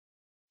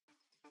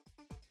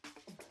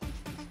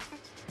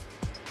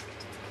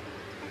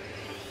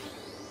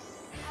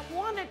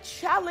to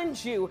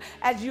challenge you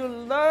as you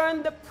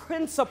learn the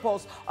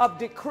principles of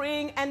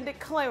decreeing and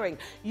declaring.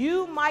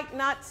 You might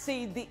not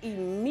see the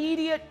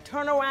immediate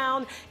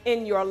turnaround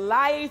in your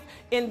life,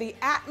 in the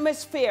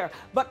atmosphere,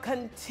 but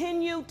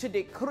continue to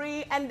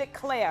decree and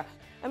declare.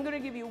 I'm going to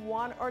give you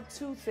one or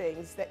two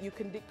things that you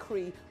can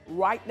decree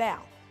right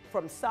now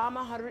from Psalm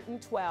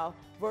 112,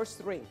 verse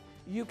 3.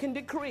 You can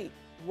decree,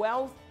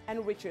 wealth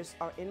and riches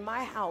are in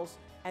my house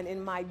and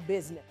in my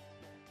business.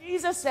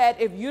 Jesus said,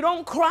 if you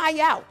don't cry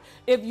out,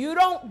 if you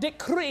don't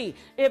decree,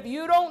 if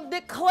you don't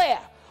declare,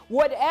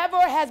 whatever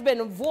has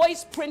been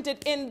voice printed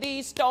in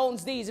these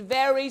stones, these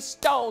very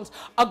stones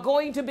are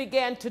going to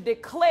begin to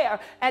declare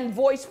and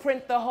voice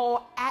print the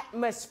whole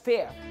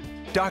atmosphere.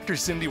 Dr.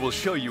 Cindy will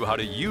show you how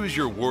to use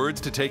your words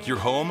to take your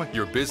home,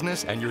 your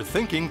business, and your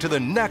thinking to the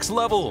next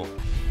level.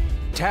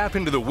 Tap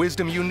into the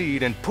wisdom you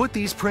need and put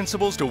these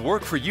principles to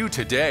work for you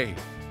today.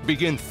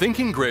 Begin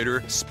thinking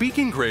greater,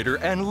 speaking greater,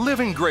 and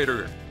living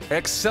greater.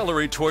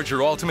 Accelerate towards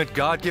your ultimate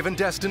God-given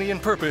destiny and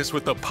purpose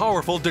with the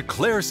powerful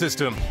Declare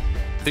system.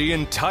 The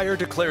entire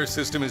Declare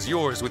system is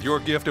yours with your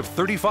gift of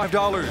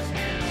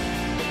 $35.